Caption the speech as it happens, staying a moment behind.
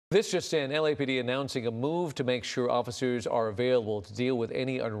This just in, LAPD announcing a move to make sure officers are available to deal with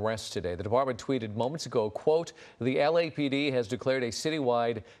any unrest today. The department tweeted moments ago, quote, "The LAPD has declared a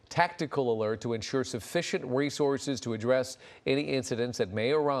citywide tactical alert to ensure sufficient resources to address any incidents that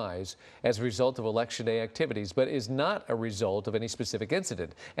may arise as a result of Election Day activities, but is not a result of any specific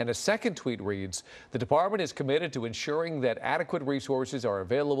incident." And a second tweet reads, "The department is committed to ensuring that adequate resources are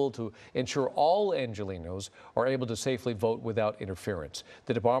available to ensure all Angelenos are able to safely vote without interference.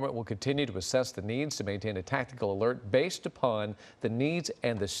 The department will continue to assess the needs to maintain a tactical alert based upon the needs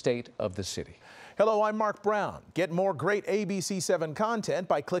and the state of the city." Hello, I'm Mark Brown. Get more great ABC7 content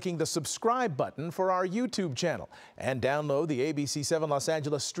by clicking the subscribe button for our YouTube channel. And download the ABC7 Los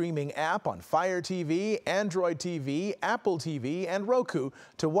Angeles streaming app on Fire TV, Android TV, Apple TV, and Roku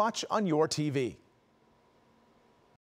to watch on your TV.